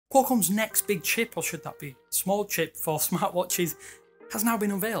Qualcomm's next big chip, or should that be small chip for smartwatches, has now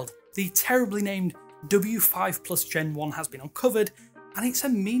been unveiled. The terribly named W5 Gen 1 has been uncovered, and it's a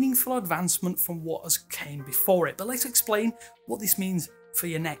meaningful advancement from what has came before it. But let's explain what this means for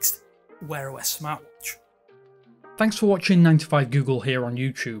your next Wear OS smartwatch. Thanks for watching 9to5 Google here on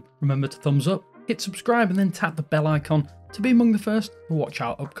YouTube. Remember to thumbs up, hit subscribe and then tap the bell icon to be among the first to watch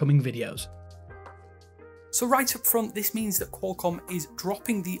our upcoming videos. So right up front, this means that Qualcomm is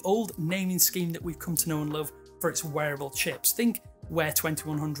dropping the old naming scheme that we've come to know and love for its wearable chips. Think Wear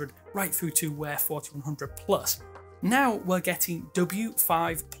 2100 right through to Wear 4100 Plus. Now we're getting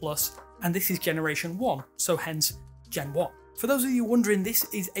W5 Plus, and this is generation 1, so hence Gen 1. For those of you wondering,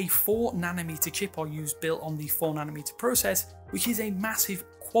 this is a 4nm chip or built on the 4nm process, which is a massive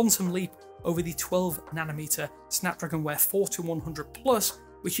quantum leap over the 12nm Snapdragon Wear 4100 Plus,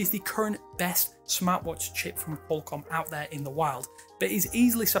 which is the current best smartwatch chip from Qualcomm out there in the wild, but is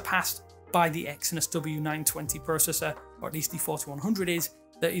easily surpassed by the Exynos W920 processor, or at least the 4100 is,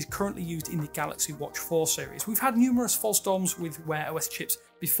 that is currently used in the Galaxy Watch 4 series. We've had numerous false storms with Wear OS chips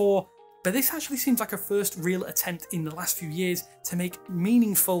before, but this actually seems like a first real attempt in the last few years to make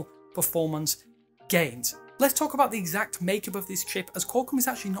meaningful performance gains. Let's talk about the exact makeup of this chip, as Qualcomm is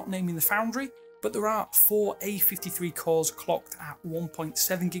actually not naming the foundry, but there are 4 A53 cores clocked at 1.7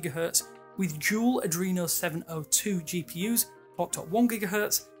 GHz with dual Adreno 702 GPUs clocked at 1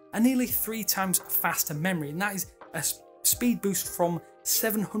 GHz and nearly 3 times faster memory, and that is a speed boost from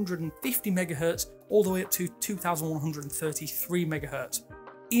 750 MHz all the way up to 2133 MHz.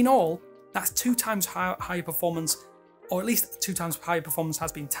 In all, that's 2 times higher performance, or at least 2 times higher performance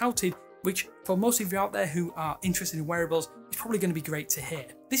has been touted, which for most of you out there who are interested in wearables is probably going to be great to hear.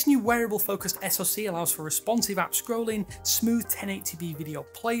 This new wearable focused SoC allows for responsive app scrolling, smooth 1080p video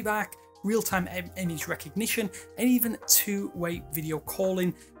playback, real-time image recognition, and even two-way video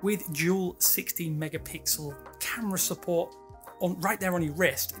calling with dual 16 megapixel camera support right there on your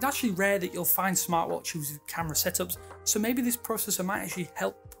wrist. It's actually rare that you'll find smartwatches with camera setups, so maybe this processor might actually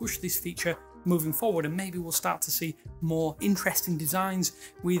help push this feature moving forward, and maybe we'll start to see more interesting designs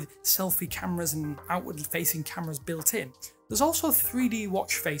with selfie cameras and outward facing cameras built in. There's also 3D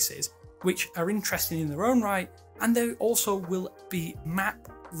watch faces, which are interesting in their own right, and there also will be map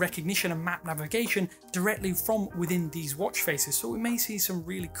recognition and map navigation directly from within these watch faces, so we may see some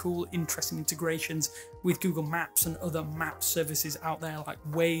really cool, interesting integrations with Google Maps and other map services out there like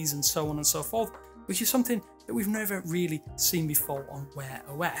Waze and so on and so forth, which is something that we've never really seen before on Wear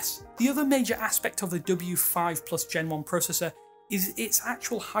OS. The other major aspect of the W5 Gen 1 processor is its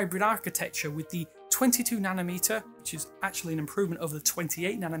actual hybrid architecture with the 22nm, which is actually an improvement over the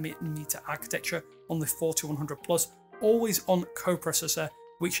 28nm architecture on the 4100 Plus, always on coprocessor,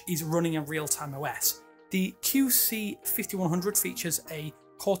 which is running a real-time OS. The QC5100 features a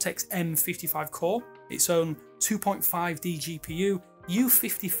Cortex M55 core, its own 2.5D GPU,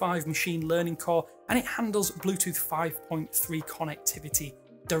 U55 machine learning core, and it handles Bluetooth 5.3 connectivity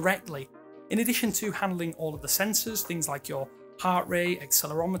directly. In addition to handling all of the sensors, things like your heart rate,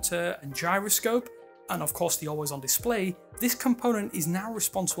 accelerometer, and gyroscope, and of course the always-on display, this component is now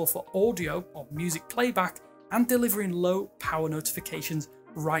responsible for audio or music playback and delivering low power notifications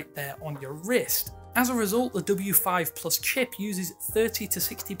right there on your wrist. As a result, the W5 Plus chip uses 30 to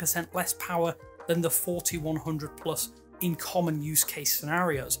 60% less power than the 4100 Plus in common use case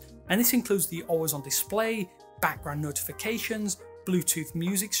scenarios, and this includes the always-on display, background notifications, Bluetooth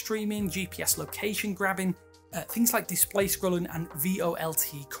music streaming, GPS location grabbing, things like display scrolling and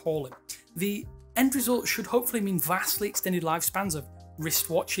VoLTE calling. The end result should hopefully mean vastly extended lifespans of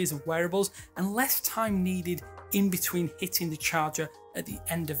wristwatches and wearables, and less time needed in between hitting the charger at the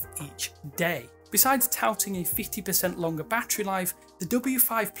end of each day. Besides touting a 50% longer battery life, the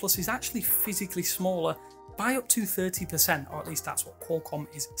W5 Plus is actually physically smaller by up to 30%, or at least that's what Qualcomm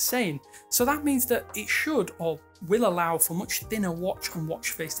is saying. So that means that it should or will allow for much thinner watch and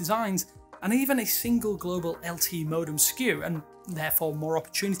watch face designs, and even a single global LTE modem SKU, and therefore more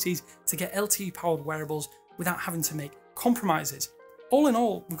opportunities to get LTE powered wearables without having to make compromises. All in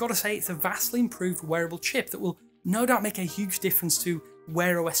all, we've got to say it's a vastly improved wearable chip that will no doubt make a huge difference to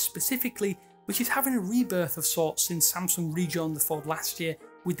Wear OS specifically, which is having a rebirth of sorts since Samsung rejoined the fold last year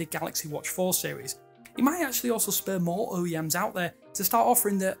with the Galaxy Watch 4 series. It might actually also spur more OEMs out there to start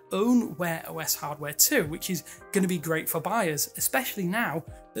offering their own Wear OS hardware too, which is going to be great for buyers, especially now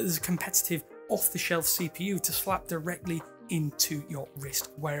that there's a competitive off-the-shelf CPU to slap directly into your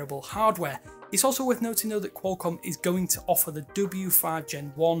wrist wearable hardware. It's also worth noting though that Qualcomm is going to offer the W5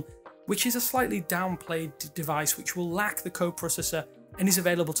 Gen 1, which is a slightly downplayed device which will lack the coprocessor and is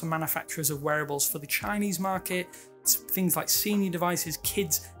available to manufacturers of wearables for the Chinese market, things like senior devices,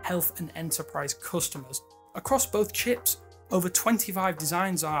 kids, health and enterprise customers. Across both chips, over 25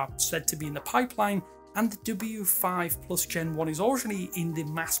 designs are said to be in the pipeline, and the W5 Gen 1 is already in the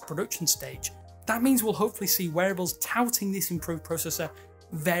mass production stage. That means we'll hopefully see wearables touting this improved processor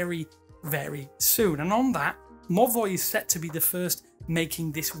very, very soon. And on that, Movoi is set to be the first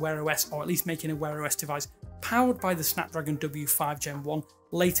making this Wear OS, or at least making a Wear OS device powered by the Snapdragon W5 Gen 1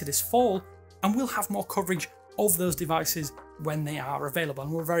 later this fall, and we'll have more coverage of those devices when they are available,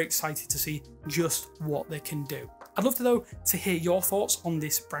 and we're very excited to see just what they can do. I'd love to, though, to hear your thoughts on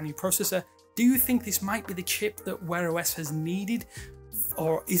this brand new processor. Do you think this might be the chip that Wear OS has needed,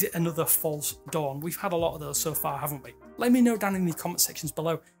 or is it another false dawn? We've had a lot of those so far, haven't we? Let me know down in the comment sections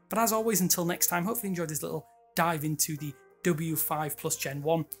below. But as always, until next time, hopefully you enjoyed this little dive into the W5 Gen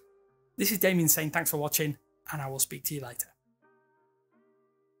 1. This is Damien saying thanks for watching, and I will speak to you later.